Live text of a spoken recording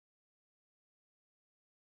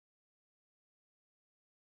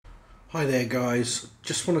Hi there guys,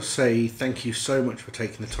 just want to say thank you so much for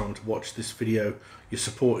taking the time to watch this video. Your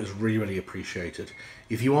support is really appreciated.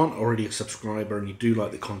 If you aren't already a subscriber and you do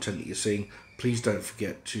like the content that you're seeing, please don't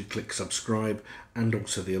forget to click subscribe and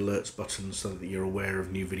also the alerts button so that you're aware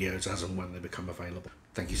of new videos as and when they become available.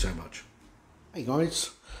 Thank you so much. Hey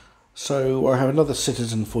guys, so I have another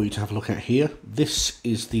Citizen for you to have a look at here. This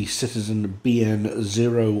is the Citizen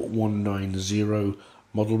BN0190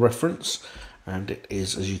 model reference. And it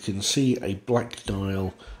is, as you can see, a black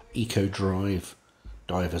dial Eco Drive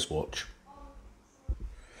diver's watch.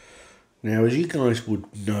 Now, as you guys would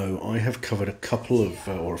know, I have covered a couple of,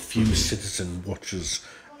 or a few Citizen watches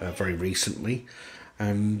very recently,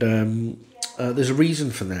 and there's a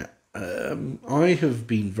reason for that. I have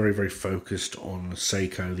been very focused on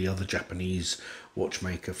Seiko, the other Japanese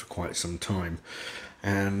watchmaker, for quite some time,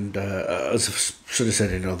 and as I've sort of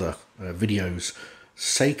said in other videos,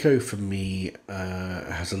 Seiko for me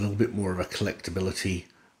has a little bit more of a collectability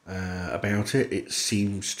about it. It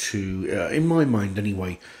seems to, in my mind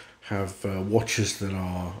anyway, have watches that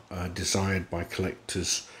are desired by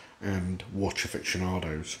collectors and watch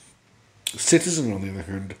aficionados. Citizen, on the other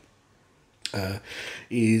hand,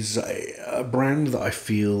 is a brand that I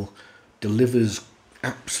feel delivers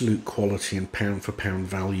absolute quality and pound for pound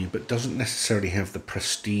value, but doesn't necessarily have the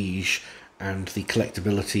prestige and the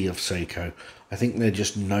collectability of Seiko. I think they're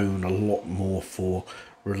just known a lot more for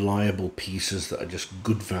reliable pieces that are just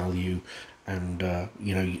good value, and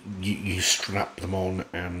you know, you strap them on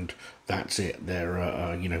and that's it.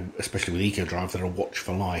 They're you know, especially with Eco Drive, they're a watch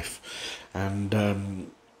for life. And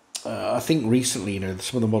I think recently, you know,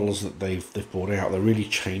 some of the models that they've brought out, they're really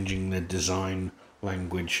changing their design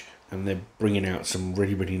language and they're bringing out some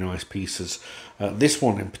really nice pieces. This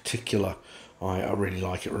one in particular, I really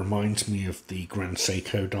like. It reminds me of the Grand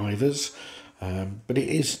Seiko divers, but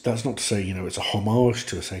that's not to say, you know, it's a homage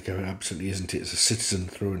to a Seiko. It absolutely isn't. It's a Citizen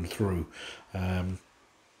through and through.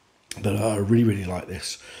 But I really like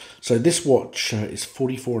this. So this watch is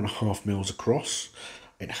 44.5 mils across.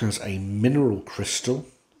 It has a mineral crystal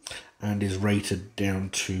and is rated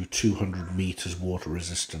down to 200 meters water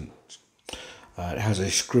resistant. It has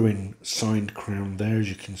a screw-in signed crown there, as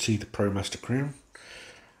you can see, the Promaster crown.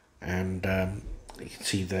 And you can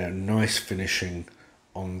see there, nice finishing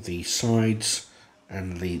on the sides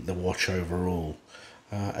and the watch overall.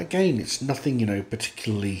 Again, it's nothing, you know,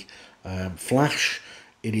 particularly flash.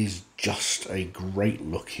 It is just a great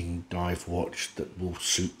looking dive watch that will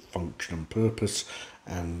suit function and purpose,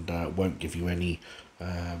 and won't give you any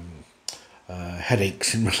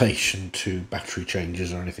headaches in relation to battery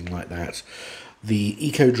changes or anything like that. The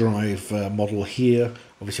Eco Drive model here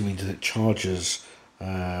obviously means that it charges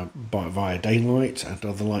via daylight and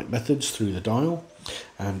other light methods through the dial,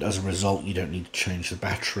 and as a result you don't need to change the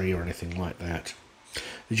battery or anything like that.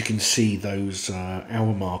 As you can see, those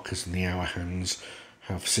hour markers in the hour hands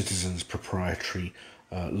have Citizen's proprietary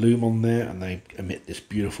lume on there, and they emit this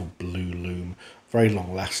beautiful blue lume, very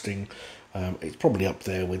long lasting. It's probably up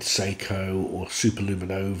there with Seiko or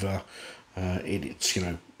Superluminova. It's, you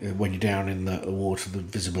know, when you're down in the water, the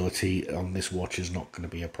visibility on this watch is not going to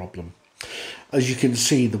be a problem. As you can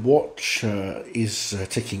see, the watch is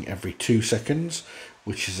ticking every 2 seconds,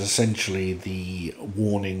 which is essentially the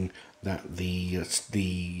warning that the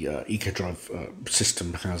Eco Drive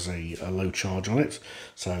system has a low charge on it.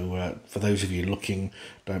 So for those of you looking,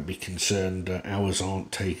 don't be concerned. Hours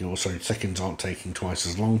aren't taking, or sorry, seconds aren't taking twice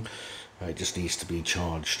as long. It just needs to be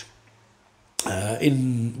charged.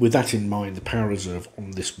 With that in mind, the power reserve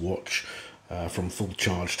on this watch from full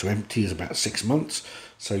charge to empty is about 6 months.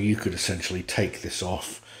 So you could essentially take this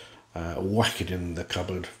off, whack it in the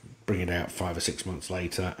cupboard, bring it out 5 or 6 months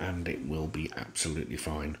later, and it will be absolutely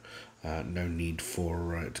fine. No need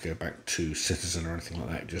for to go back to Citizen or anything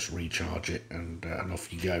like that. Just recharge it and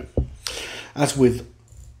off you go. As with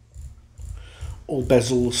all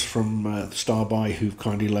bezels from the Starbuy, who've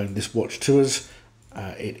kindly loaned this watch to us,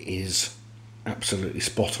 it is absolutely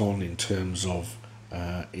spot on in terms of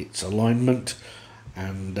its alignment,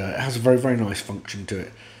 and it has a very nice function to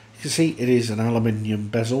it. You can see it is an aluminium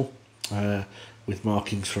bezel with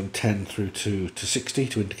markings from 10 through to 60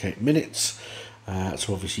 to indicate minutes.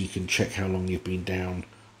 So obviously you can check how long you've been down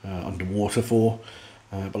underwater for.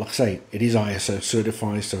 But like I say, it is ISO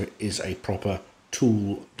certified, so it is a proper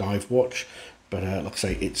tool dive watch. But like I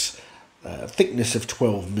say, its thickness of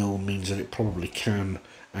 12 mil means that it probably can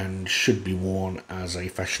and should be worn as a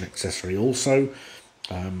fashion accessory also.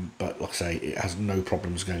 But like I say, it has no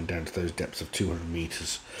problems going down to those depths of 200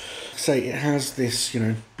 meters. Like I say, it has this, you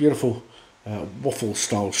know, beautiful waffle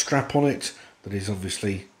style strap on it that is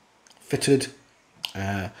obviously fitted.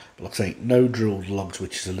 But like I say, no drilled lugs,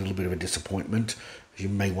 which is a little bit of a disappointment. You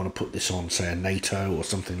may want to put this on, say, a NATO or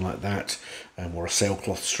something like that, or a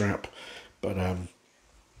sailcloth strap, but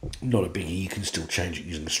not a biggie. You can still change it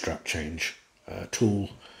using a strap change tool,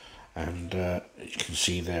 and you can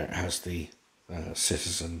see there it has the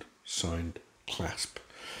citizen signed clasp.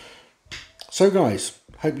 So guys,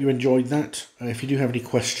 hope you enjoyed that. If you do have any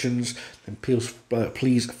questions, then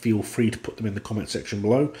please feel free to put them in the comment section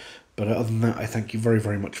below. But other than that, I thank you very,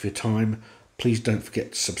 very much for your time. Please don't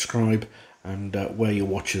forget to subscribe, and wear your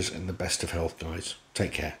watches in the best of health, guys.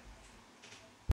 Take care.